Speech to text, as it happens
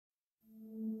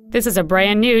This is a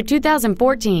brand new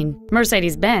 2014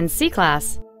 Mercedes-Benz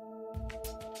C-Class.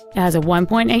 It has a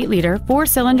 1.8-liter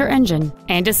four-cylinder engine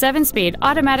and a 7-speed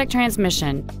automatic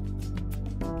transmission.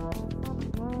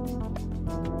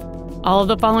 All of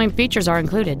the following features are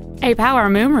included: a power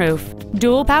moonroof,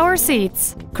 dual power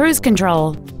seats, cruise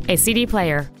control, a CD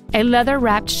player, a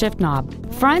leather-wrapped shift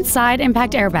knob, front side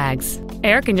impact airbags,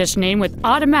 air conditioning with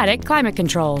automatic climate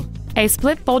control, a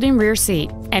split folding rear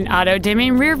seat, an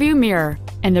auto-dimming rear-view mirror,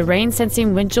 and the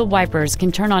rain-sensing windshield wipers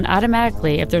can turn on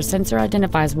automatically if their sensor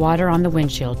identifies water on the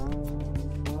windshield.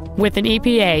 With an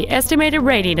EPA estimated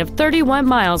rating of 31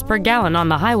 miles per gallon on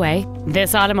the highway,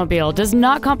 this automobile does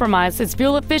not compromise its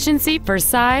fuel efficiency for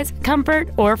size, comfort,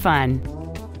 or fun.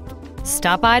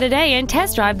 Stop by today and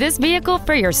test drive this vehicle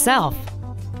for yourself.